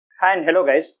Hi and hello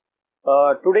guys.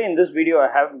 Today in this video I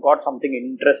have got something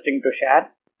interesting to share.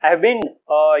 I have been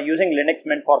using Linux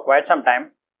Mint for quite some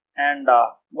time, and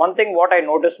one thing what I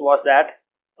noticed was that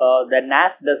the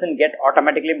NAS doesn't get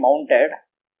automatically mounted,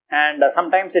 and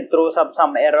sometimes it throws up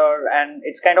some error and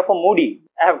it's kind of a moody.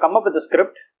 I have come up with a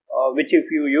script which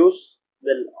if you use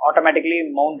will automatically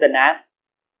mount the NAS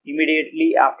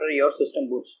immediately after your system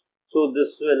boots. So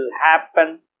this will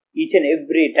happen each and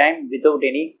every time without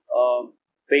any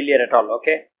failure at all.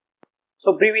 Okay,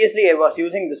 so previously I was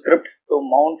using the script to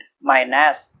mount my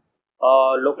NAS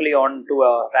locally onto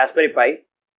a Raspberry Pi,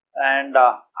 and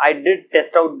I did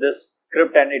test out this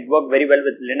script and it worked very well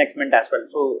with Linux Mint as well.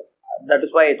 So that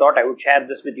is why I thought I would share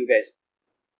this with you guys.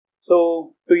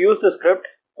 So to use the script,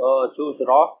 choose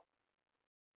raw,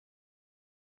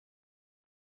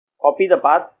 copy the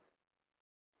path,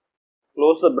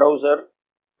 close the browser,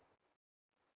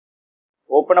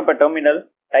 open up a terminal,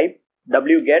 type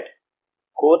wget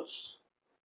quotes,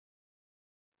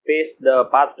 paste the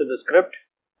path to the script,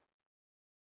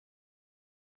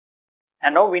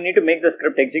 and now we need to make the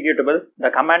script executable.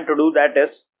 The command to do that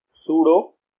is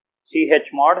sudo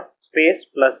chmod space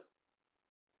plus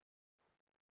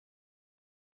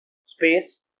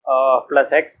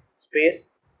x space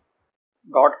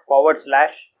dot /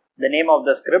 the name of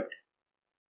the script.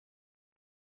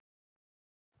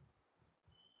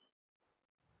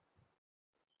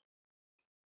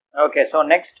 Okay, so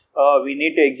next we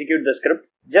need to execute the script.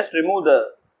 Just remove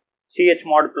the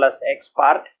chmod plus x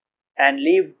part and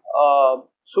leave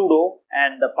sudo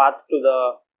and the path to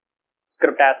the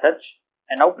script as such,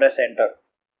 and now press enter.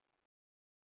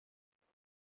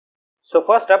 So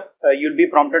first up, you'll be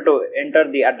prompted to enter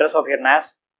the address of your NAS,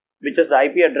 which is the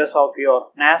IP address of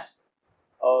your NAS,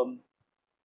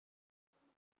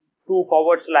 2 /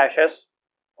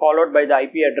 followed by the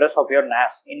IP address of your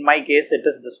NAS. In my case, it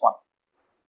is this one.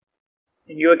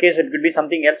 In your case, it could be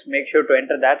something else. Make sure to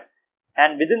enter that.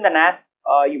 And within the NAS,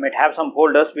 you might have some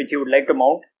folders which you would like to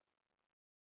mount.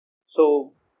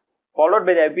 So, followed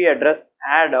by the IP address,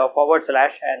 add a /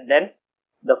 and then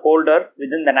the folder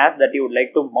within the NAS that you would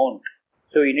like to mount.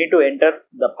 So, you need to enter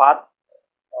the path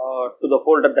to the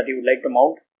folder that you would like to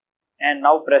mount, and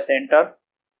now press enter.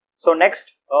 So,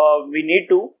 next, we need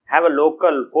to have a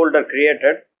local folder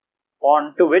created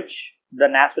onto which the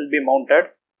NAS will be mounted.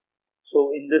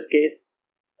 So, in this case,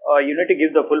 you need to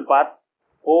give the full path: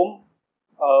 home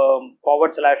 / home /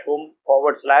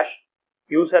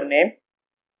 username.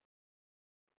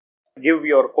 Give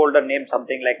your folder name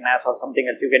something like NAS or something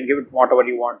else. You can give it whatever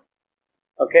you want.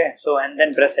 Okay, so and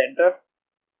then press enter.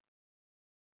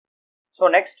 So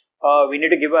next, we need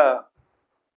to give a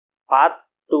path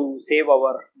to save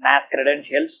our NAS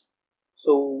credentials.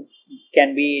 So it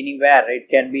can be anywhere. It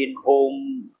can be in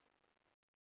home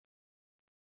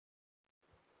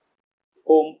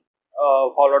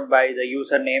followed by the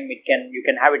username. You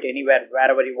can have it anywhere,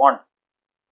 wherever you want.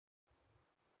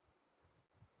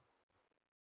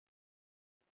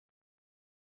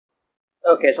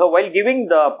 Okay, so while giving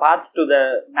the path to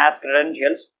the NAS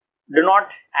credentials, do not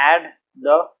add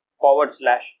the /.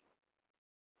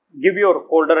 Give your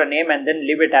folder a name and then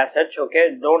leave it as such.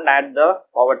 Okay, don't add the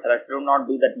 /. Do not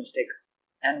do that mistake,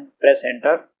 and press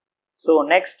enter. So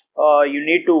next, you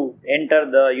need to enter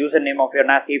the username of your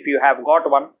NAS if you have got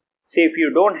one. See, if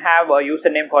you don't have a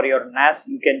username for your NAS,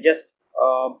 you can just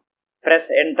press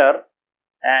enter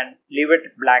and leave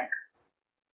it blank.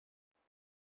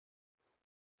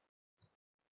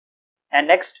 And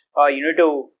next, you need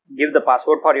to give the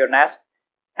password for your NAS.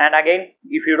 And again,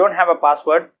 if you don't have a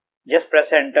password, just press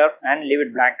enter and leave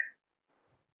it blank.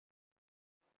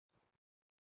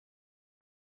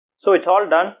 So it's all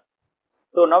done.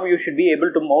 So now you should be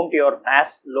able to mount your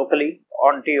NAS locally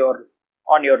on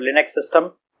your Linux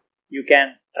system. You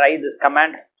can try this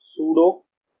command: sudo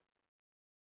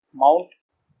mount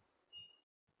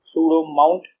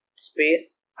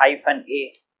space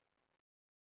 -a.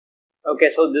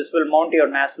 Okay, so this will mount your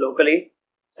NAS locally.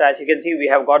 So as you can see, we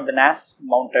have got the NAS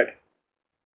mounted.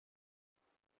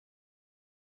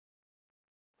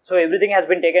 So everything has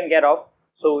been taken care of.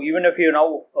 So even if you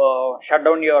now shut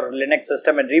down your Linux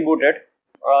system and reboot it,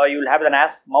 you will have the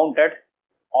NAS mounted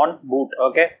on boot.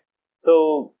 Okay,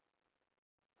 so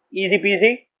easy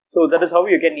peasy. So that is how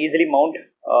you can easily mount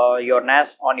your NAS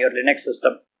on your Linux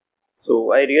system.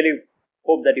 So I really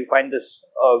hope that you find this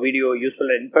video useful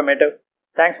and informative.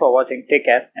 Thanks for watching. Take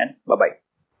care and bye bye.